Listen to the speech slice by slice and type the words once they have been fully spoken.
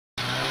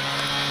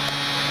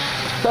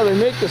That's how they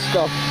make this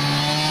stuff.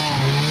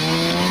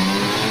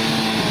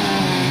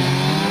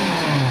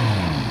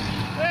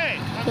 Hey,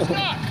 I'm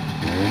stuck.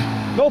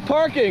 No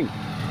parking.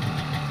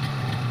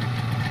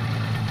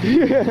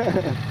 Get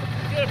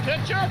a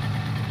picture?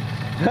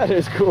 That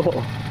is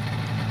cool.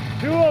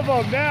 2 of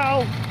them now.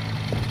 Get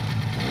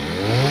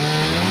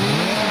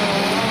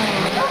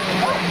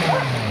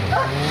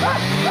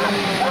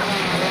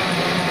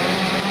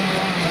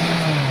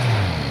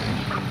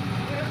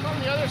it from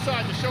the other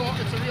side to show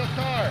it's a real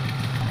car.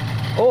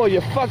 Oh,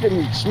 you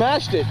fucking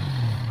smashed it.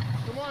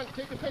 Come on,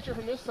 take a picture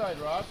from this side,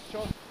 Rob.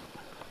 Show.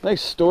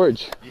 Nice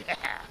storage.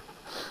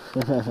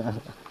 Yeah.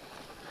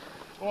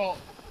 Well,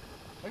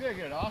 I gotta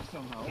get it off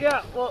somehow.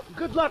 Yeah, well,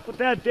 good luck with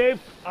that, Dave.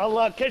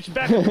 I'll catch you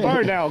back at the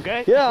bar now,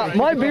 okay? Yeah,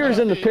 my beer's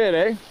in the pit,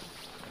 eh?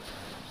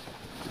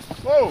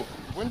 Whoa,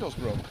 window's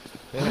broke.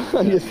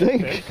 You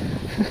think?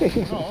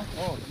 No,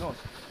 oh, no.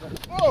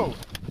 Whoa!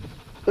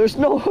 There's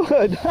no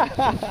hood.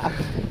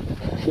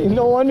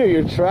 No wonder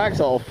your track's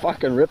all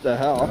fucking ripped to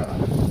hell.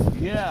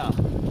 Yeah,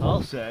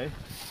 I'll say.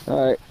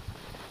 All right.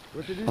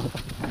 What did you?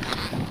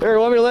 Here,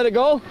 want me to let it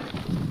go?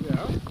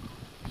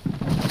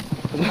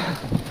 Yeah.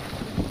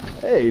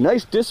 Hey,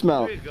 nice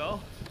dismount. There you go.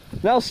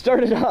 Now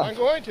start it I'm up.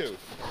 going to. I'm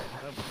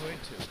going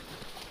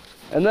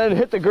to. And then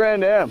hit the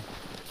Grand Am.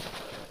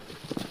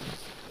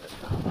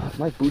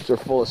 My boots are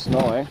full of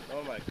snow, eh?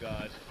 Oh my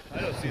God.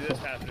 I don't see this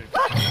happening.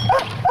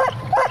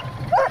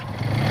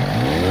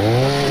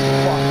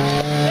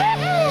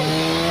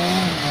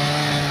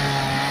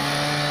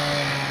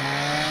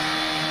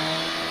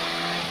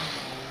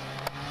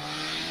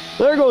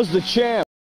 There goes the champ.